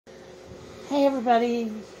Hey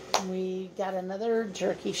everybody, we got another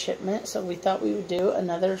jerky shipment, so we thought we would do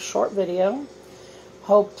another short video.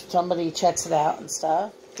 Hope somebody checks it out and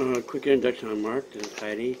stuff. Quick introduction on Mark and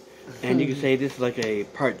Heidi. And you can say this is like a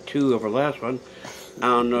part 2 of our last one. I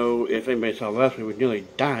don't know if anybody saw the last one. We nearly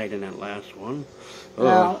died in that last one.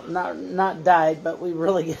 No, not died, but we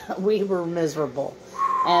were miserable.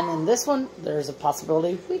 And in this one, there's a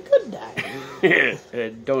possibility we could die.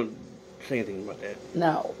 Don't say anything about that.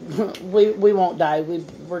 No, we won't die.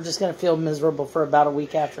 We're just going to feel miserable for about a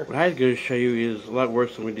week after. What I was going to show you is a lot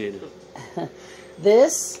worse than we did.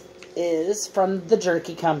 This is from the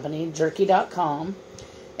Jerky company, Jerky.com.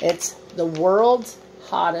 It's the world's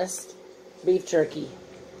hottest beef jerky.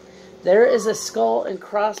 There is a skull and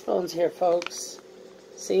crossbones here, folks.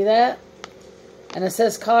 See that? And it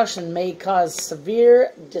says, caution, may cause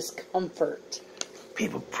severe discomfort.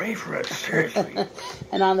 People pray for us, seriously.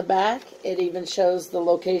 And on the back, it even shows the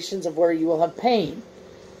locations of where you will have pain.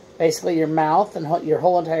 Basically, your mouth and your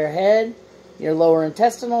whole entire head, your lower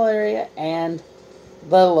intestinal area, and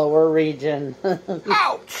the lower region.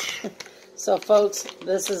 Ouch! So, folks,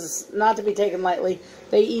 this is not to be taken lightly.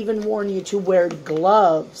 They even warn you to wear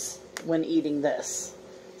gloves when eating this.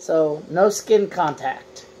 So, no skin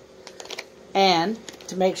contact. And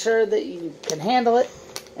to make sure that you can handle it,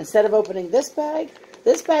 instead of opening this bag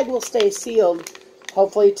will stay sealed,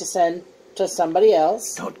 hopefully to send to somebody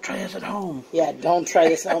else. Don't try this at home. Yeah, don't try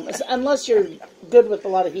this at home, unless you're good with a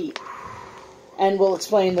lot of heat. And we'll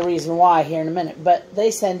explain the reason why here in a minute. But they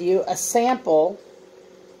send you a sample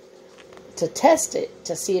to test it,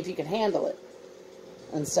 to see if you can handle it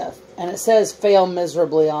and stuff. And it says fail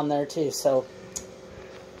miserably on there too, so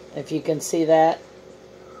if you can see that,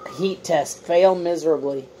 heat test, fail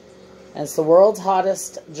miserably. And it's the world's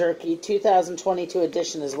hottest jerky, 2022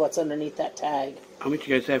 edition is what's underneath that tag. How much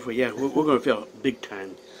you guys have for? Yeah, we're going to feel big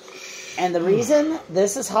time. And the reason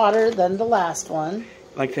this is hotter than the last one,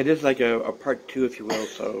 like I said, this is like a part 2, if you will,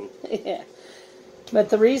 so. yeah. But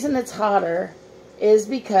the reason it's hotter is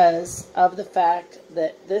because of the fact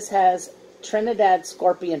that this has Trinidad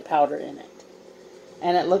scorpion powder in it.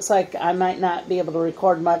 And it looks like I might not be able to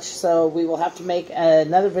record much, so we will have to make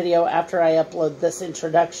another video after I upload this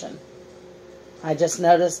introduction. I just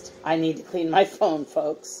noticed I need to clean my phone,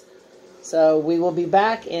 folks. So we will be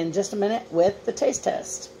back in just a minute with the taste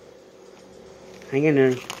test. Hang in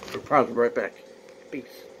there. We're probably right back. Peace.